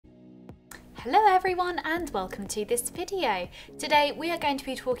Hello everyone and welcome to this video. Today we are going to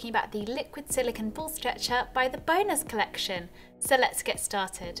be talking about the liquid silicone ball stretcher by the Bonus collection. So let's get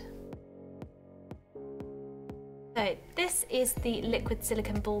started. So this is the liquid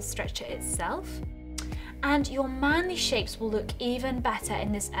silicone ball stretcher itself, and your manly shapes will look even better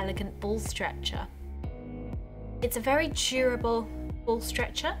in this elegant ball stretcher. It's a very durable ball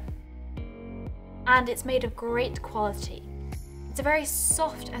stretcher and it's made of great quality. It's a very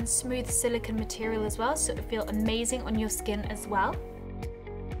soft and smooth silicone material as well, so it will feel amazing on your skin as well.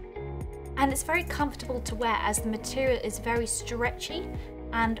 And it's very comfortable to wear as the material is very stretchy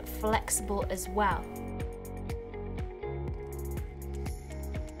and flexible as well.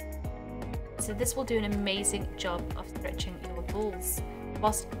 So this will do an amazing job of stretching your balls,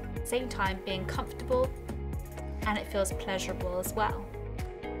 whilst at the same time being comfortable, and it feels pleasurable as well.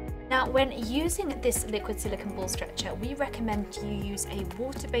 Now, when using this liquid silicone ball stretcher, we recommend you use a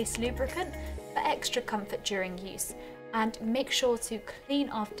water-based lubricant for extra comfort during use, and make sure to clean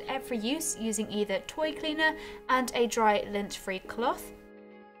after every use using either toy cleaner and a dry lint-free cloth.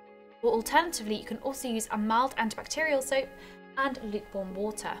 Or alternatively, you can also use a mild antibacterial soap and lukewarm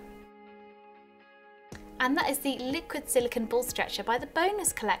water. And that is the liquid silicone ball stretcher by the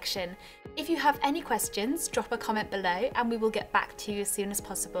Bonus collection. If you have any questions, drop a comment below and we will get back to you as soon as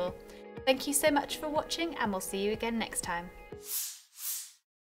possible. Thank you so much for watching, and we'll see you again next time.